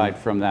 stepping aside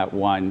from that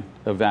one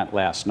event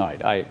last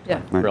night, I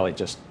really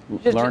just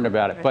learned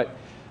about it. But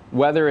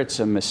whether it's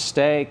a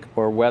mistake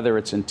or whether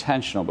it's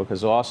intentional,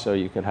 because also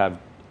you could have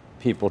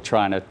people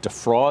trying to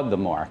defraud the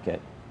market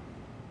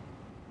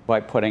by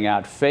putting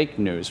out fake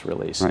news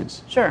releases.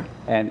 Right. Sure.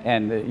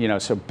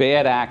 And so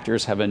bad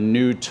actors have a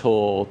new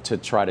tool to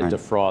try to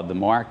defraud the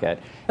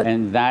market,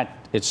 and that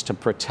it's to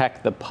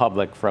protect the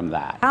public from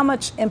that. How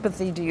much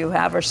empathy do you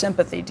have or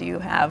sympathy do you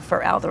have for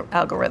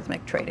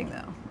algorithmic trading,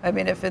 though? I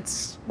mean, if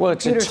it's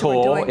it's a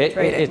tool.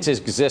 It's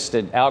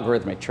existed.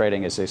 Algorithmic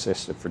trading has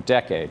existed for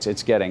decades.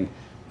 It's getting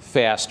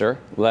faster,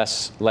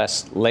 less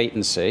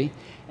latency,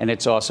 and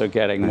it's also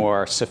getting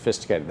more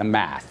sophisticated. The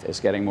math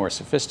is getting more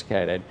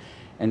sophisticated.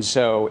 And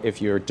so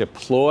if you're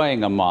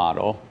deploying a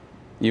model,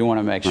 you want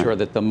to make sure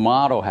that the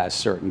model has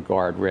certain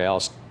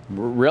guardrails,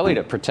 really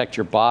to protect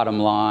your bottom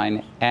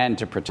line and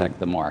to protect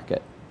the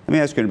market. Let me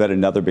ask you about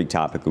another big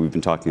topic that we've been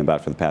talking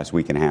about for the past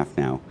week and a half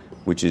now,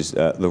 which is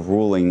the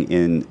ruling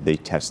in the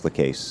Tesla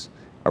case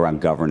around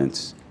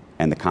governance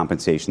and the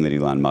compensation that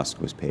Elon Musk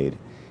was paid.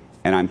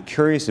 And I'm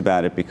curious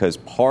about it because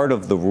part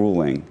of the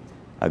ruling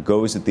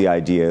goes at the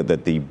idea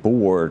that the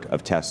board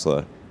of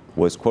Tesla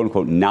was, quote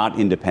unquote, not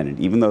independent,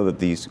 even though that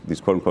these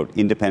quote unquote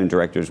independent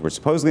directors were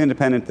supposedly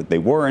independent, that they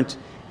weren't,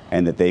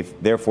 and that they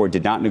therefore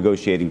did not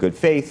negotiate in good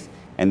faith,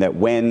 and that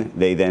when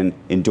they then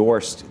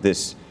endorsed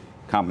this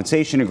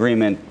compensation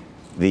agreement,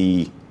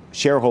 the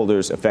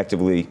shareholders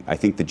effectively, I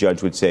think the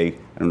judge would say,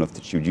 I don't know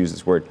if she would use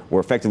this word, were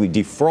effectively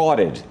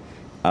defrauded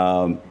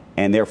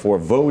and therefore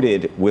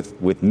voted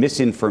with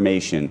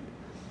misinformation.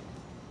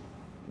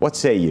 What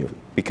say you?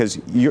 Because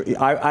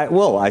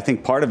I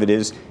think part of it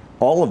is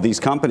all of these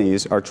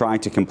companies are trying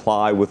to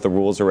comply with the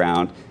rules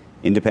around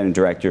independent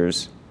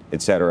directors,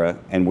 et cetera.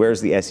 And where's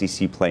the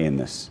SEC play in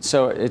this?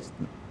 So it's,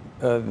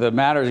 the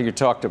matters you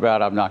talked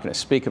about, I'm not going to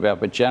speak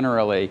about, but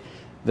generally,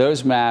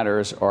 those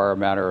matters are a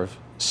matter of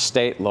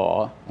state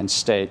law and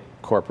state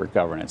corporate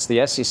governance.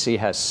 The SEC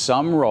has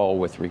some role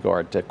with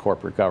regard to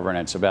corporate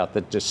governance about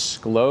the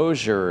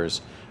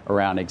disclosures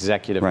around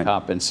executive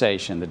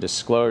compensation, the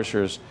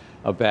disclosures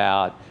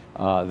about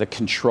the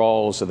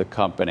controls of the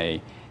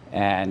company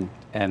and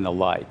the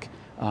like.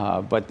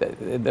 But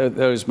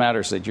those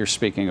matters that you're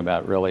speaking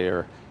about really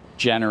are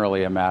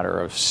generally a matter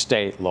of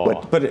state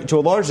law. But to a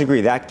large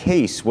degree, that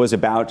case was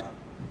about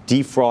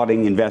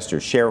defrauding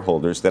investors,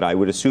 shareholders, that I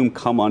would assume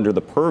come under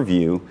the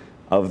purview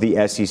of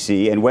the SEC,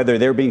 and whether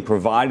they're being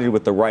provided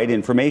with the right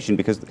information,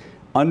 because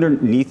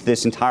underneath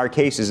this entire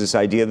case is this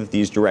idea that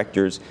these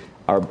directors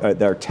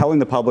are telling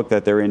the public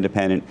that they're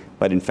independent,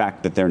 but in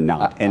fact that they're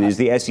not. And is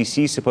the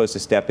SEC supposed to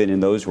step in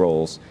those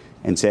roles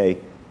and say,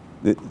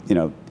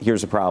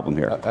 here's a problem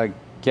here?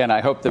 Again,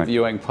 I hope the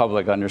viewing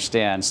public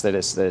understands that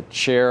as the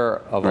chair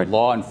of a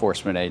law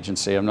enforcement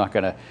agency, I'm not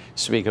going to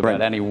speak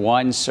about any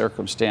one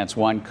circumstance,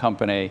 one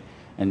company,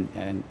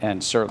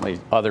 and certainly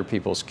other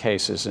people's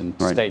cases in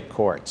state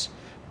courts.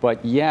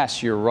 But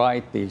yes, you're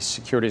right, the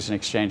Securities and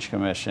Exchange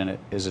Commission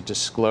is a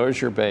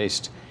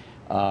disclosure-based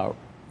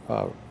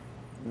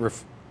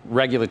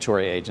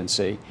regulatory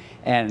agency,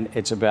 and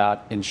it's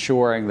about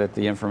ensuring that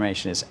the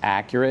information is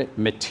accurate,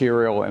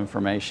 material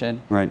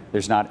information.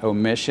 There's not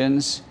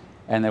omissions,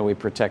 and that we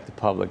protect the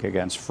public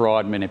against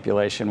fraud,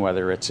 manipulation,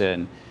 whether it's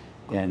in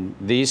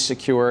these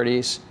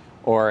securities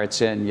or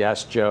it's in,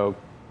 yes, Joe,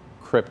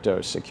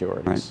 crypto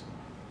securities.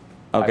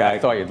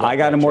 Okay, I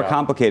got a more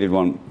complicated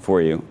one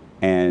for you,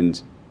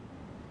 and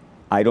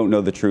I don't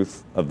know the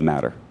truth of the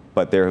matter,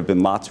 but there have been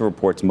lots of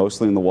reports,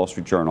 mostly in the Wall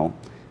Street Journal,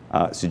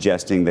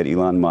 suggesting that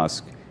Elon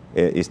Musk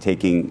is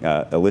taking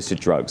illicit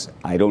drugs.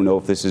 I don't know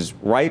if this is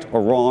right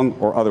or wrong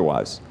or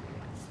otherwise.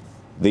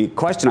 The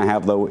question I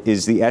have, though,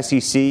 is the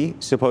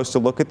SEC supposed to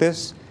look at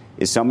this?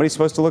 Is somebody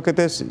supposed to look at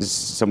this? Is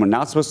someone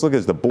not supposed to look at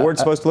this? Is the board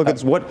supposed to look at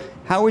this?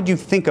 How would you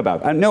think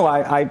about it? No,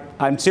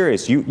 I'm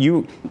serious.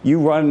 You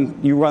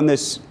run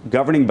this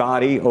governing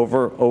body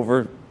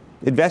over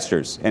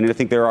investors, and I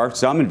think there are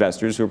some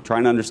investors who are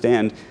trying to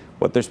understand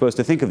what they're supposed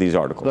to think of these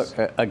articles.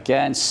 Look,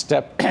 again,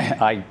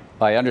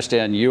 I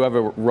understand you have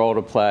a role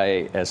to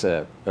play as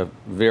a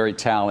very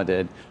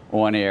talented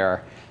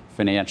on-air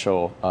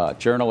financial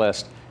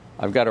journalist.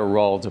 I've got a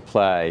role to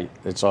play.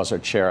 It's also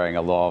chairing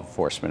a law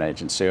enforcement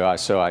agency.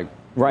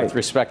 With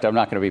respect, I'm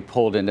not going to be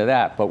pulled into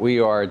that. But we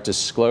are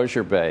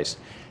disclosure-based.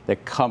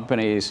 That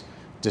companies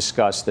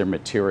discuss their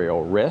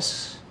material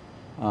risks,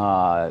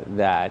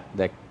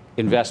 that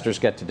investors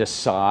get to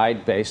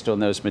decide based on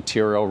those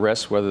material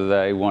risks whether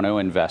they want to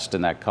invest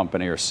in that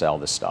company or sell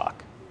the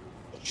stock.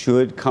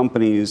 Should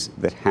companies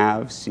that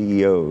have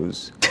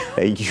CEOs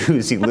that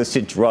use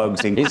illicit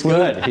drugs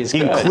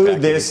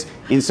include this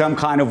in some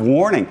kind of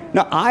warning?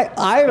 No,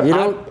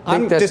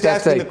 I'm just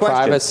asking the question.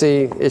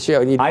 Privacy issue.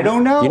 I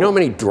don't know. You know how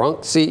many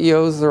drunk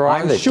CEOs there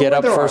are that get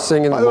up first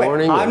thing in the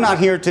morning? I'm not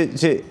here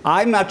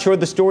I'm not sure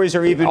the stories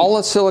are even. All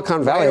of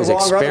Silicon Valley is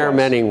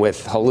experimenting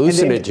with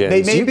hallucinogens.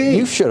 They may be.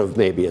 You should have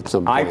maybe at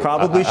some point. I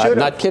probably should have. I'm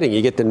not kidding.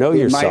 You get to know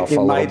yourself a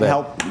little bit. It might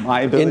help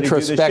my ability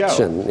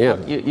Introspection. To do the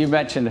show. Yeah. You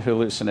mentioned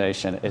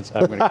hallucination.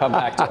 I'm going to come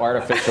back to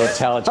artificial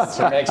intelligence.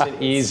 It makes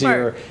it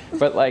easier.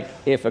 But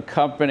if a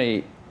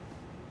company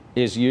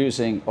is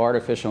using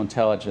artificial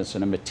intelligence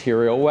in a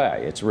material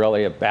way, it's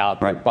really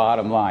about their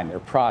bottom line, their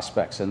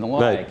prospects and the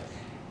like.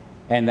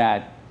 And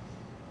that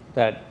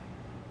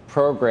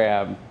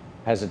program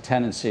has a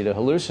tendency to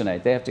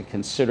hallucinate. They have to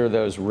consider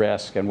those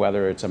risks and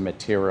whether it's a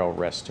material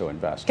risk to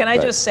investors. Can I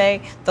just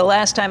say, the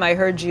last time I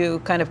heard you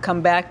kind of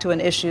come back to an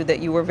issue that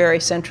you were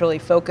very centrally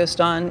focused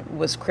on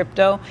was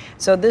crypto.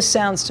 So this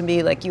sounds to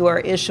me like you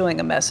are issuing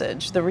a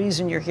message. The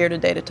reason you're here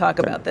today to talk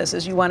about this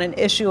is you want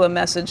to issue a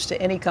message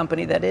to any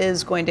company that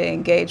is going to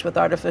engage with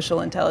artificial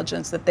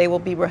intelligence that they will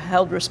be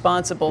held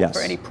responsible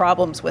for any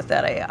problems with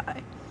that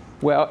AI.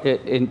 Well,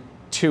 in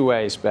two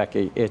ways,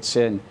 Becky. It's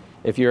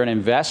if you're an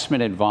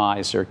investment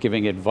advisor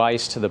giving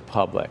advice to the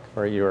public,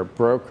 or you're a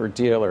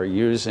broker-dealer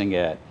using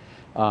it,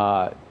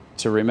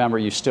 to remember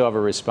you still have a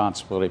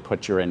responsibility to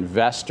put your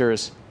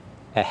investors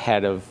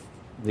ahead of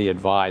the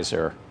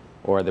advisor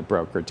or the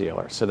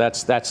broker-dealer. So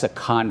that's a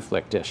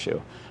conflict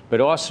issue.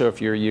 But also,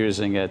 if you're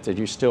using it, that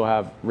you still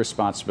have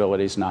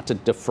responsibilities not to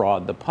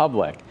defraud the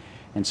public.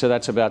 And so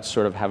that's about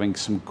sort of having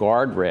some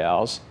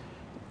guardrails.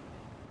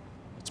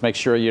 Let's make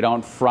sure you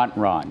don't front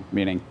run,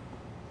 meaning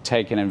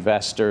take an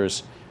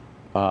investor's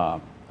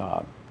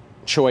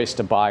choice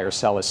to buy or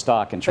sell a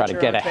stock and try to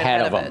get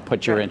ahead of them,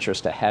 put your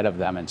interest ahead of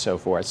them and so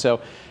forth. So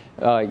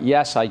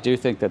yes, I do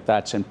think that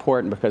that's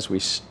important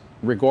because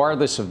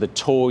regardless of the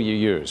tool you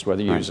use,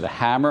 whether you use a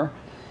hammer,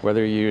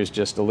 whether you use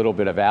just a little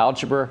bit of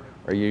algebra,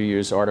 or you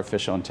use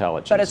artificial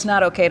intelligence. But it's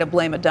not okay to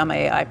blame a dumb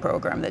AI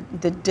program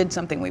that did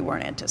something we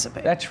weren't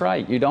anticipating. That's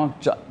right. You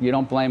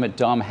don't blame a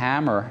dumb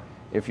hammer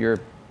if you're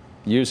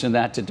using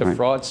that to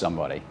defraud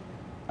somebody.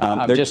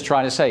 I'm just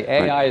trying to say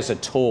AI is a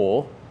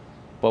tool,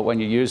 but when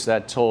you use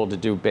that tool to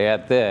do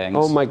bad things.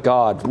 Oh my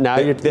God! Now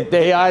the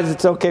AI,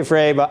 it's okay for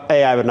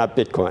AI, but not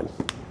Bitcoin.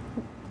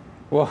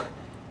 Well,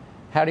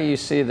 how do you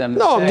see them?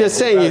 No, I'm just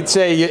saying. You'd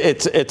say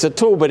it's a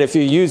tool, but if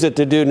you use it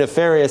to do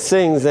nefarious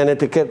things, then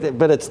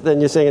then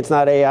you're saying it's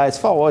not AI's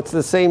fault. Well, it's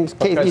the same case.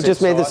 Because you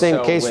just made the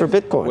same case for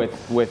Bitcoin.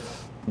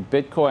 With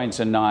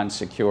Bitcoin's a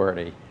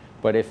non-security,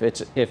 but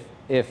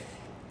if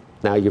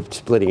now you're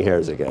splitting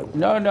hairs again.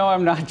 No,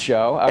 I'm not,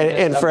 Joe.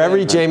 And for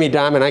every Jamie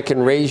Dimon, I can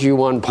raise you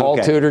one Paul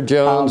Tudor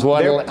Jones,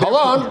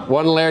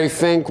 one Larry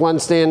Fink, one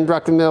Stan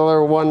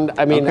Druckenmiller, one.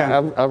 I mean,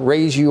 I'll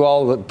raise you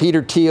all.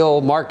 Peter Thiel,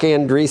 Mark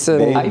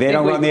Andreessen. They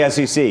don't run the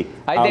SEC.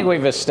 I think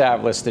we've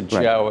established that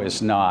Joe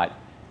is not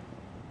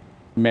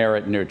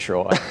merit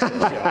neutral.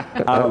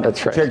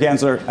 That's right. Chair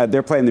Gensler,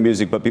 they're playing the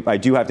music, but I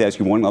do have to ask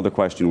you one other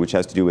question, which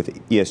has to do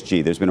with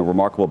ESG. There's been a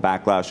remarkable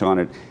backlash on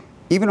it.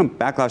 Even a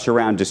backlash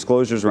around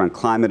disclosures around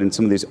climate and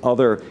some of these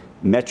other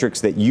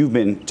metrics that you've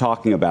been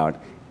talking about.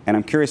 And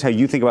I'm curious how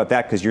you think about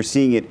that, because you're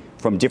seeing it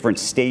from different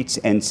states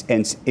and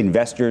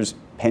investors,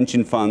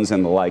 pension funds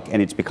and the like,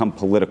 and it's become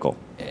political.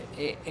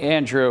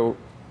 Andrew,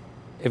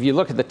 if you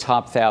look at the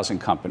top 1,000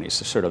 companies,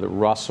 sort of the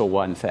Russell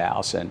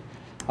 1000,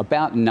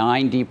 about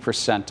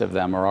 90% of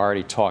them are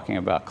already talking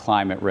about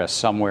climate risk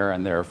somewhere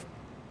in their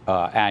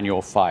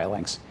annual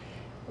filings.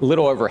 A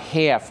little over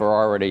half are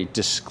already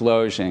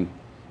disclosing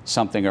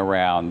something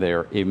around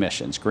their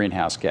emissions,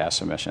 greenhouse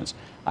gas emissions.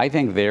 I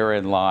think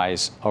therein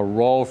lies a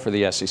role for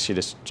the SEC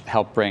to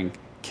help bring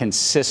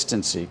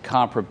consistency,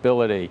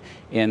 comparability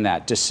in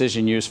that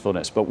decision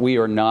usefulness. But we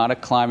are not a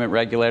climate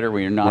regulator.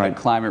 We are not a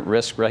climate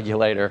risk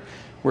regulator.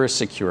 We're a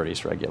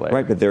securities regulator.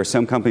 Right, but there are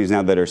some companies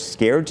now that are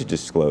scared to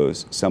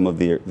disclose some of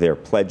their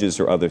pledges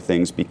or other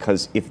things,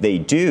 because if they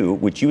do,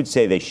 which you would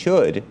say they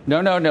should. No,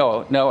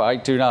 I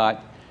do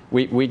not.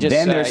 We just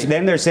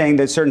then they're saying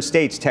that certain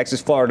states,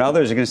 Texas, Florida, and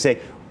others are going to say,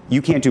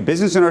 you can't do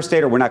business in our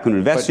state, or we're not going to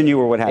invest in you,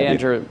 or what have you.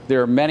 Andrew,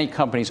 there are many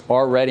companies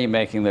already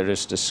making their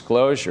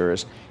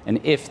disclosures, and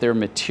if they're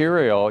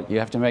material, you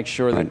have to make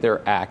sure that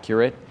they're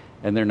accurate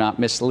and they're not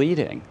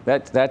misleading.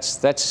 That's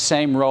the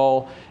same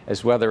role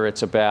as whether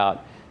it's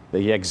about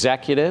the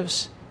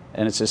executives,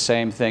 and it's the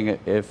same thing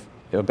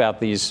about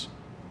these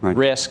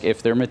risks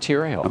if they're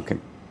material. Okay.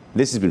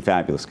 This has been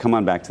fabulous. Come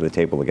on back to the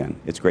table again.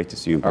 It's great to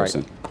see you in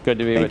person. Right. Good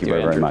to be with you,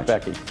 Andrew. very much.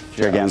 Becky.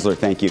 Chair Gensler,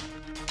 thank you.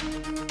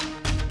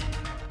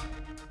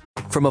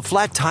 From a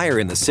flat tire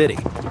in the city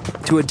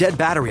to a dead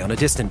battery on a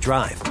distant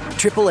drive,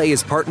 AAA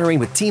is partnering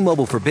with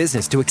T-Mobile for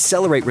Business to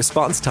accelerate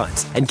response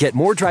times and get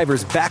more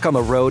drivers back on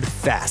the road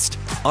fast.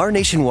 Our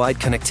nationwide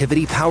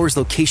connectivity powers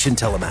location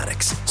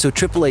telematics, so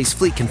AAA's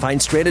fleet can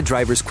find stranded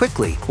drivers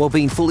quickly while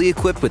being fully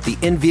equipped with the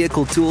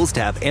in-vehicle tools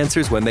to have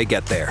answers when they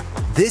get there.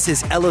 This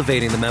is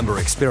elevating the member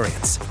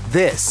experience.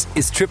 This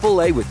is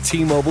AAA with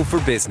T-Mobile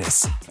for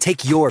Business.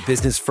 Take your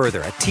business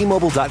further at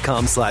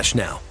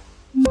T-Mobile.com/now.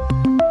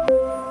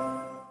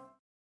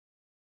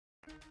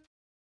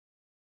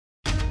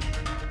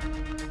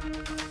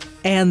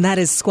 And that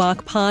is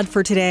Squawk Pod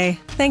for today.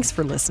 Thanks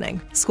for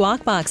listening.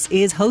 Squawk Box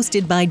is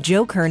hosted by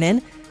Joe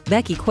Kernan,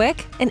 Becky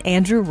Quick, and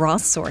Andrew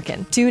Ross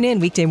Sorkin. Tune in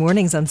weekday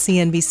mornings on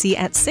CNBC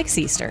at 6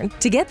 Eastern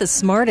to get the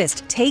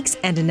smartest takes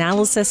and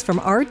analysis from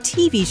our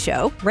TV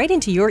show right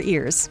into your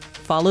ears.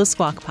 Follow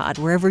Squawk Pod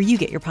wherever you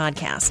get your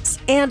podcasts.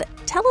 And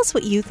tell us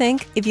what you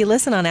think. If you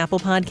listen on Apple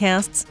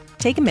Podcasts,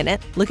 take a minute,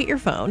 look at your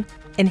phone,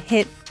 and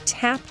hit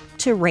tap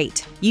to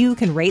rate. You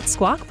can rate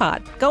Squawk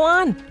Pod. Go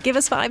on, give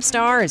us 5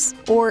 stars,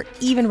 or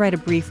even write a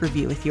brief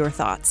review with your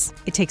thoughts.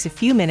 It takes a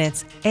few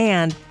minutes,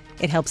 and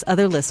it helps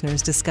other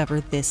listeners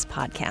discover this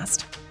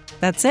podcast.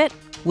 That's it.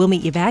 We'll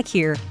meet you back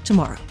here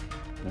tomorrow.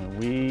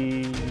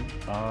 We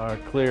are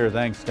clear.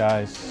 Thanks,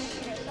 guys.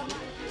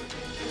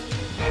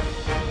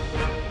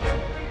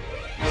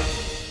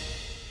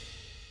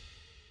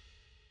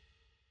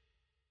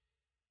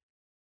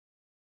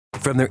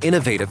 From their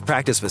innovative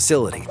practice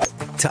facility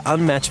to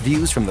unmatched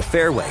views from the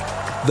fairway,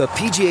 The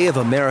PGA of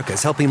America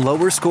is helping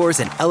lower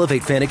scores and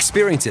elevate fan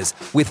experiences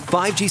with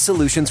 5G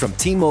solutions from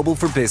T-Mobile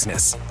for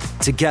Business.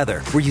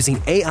 Together, we're using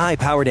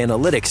AI-powered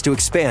analytics to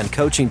expand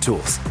coaching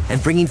tools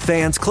and bringing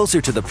fans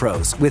closer to the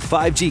pros with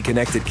 5G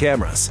connected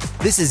cameras.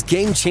 This is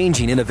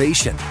game-changing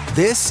innovation.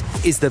 This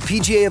is the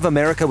PGA of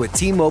America with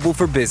T-Mobile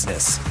for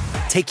Business.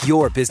 Take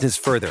your business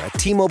further at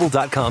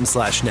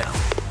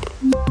T-Mobile.com/now.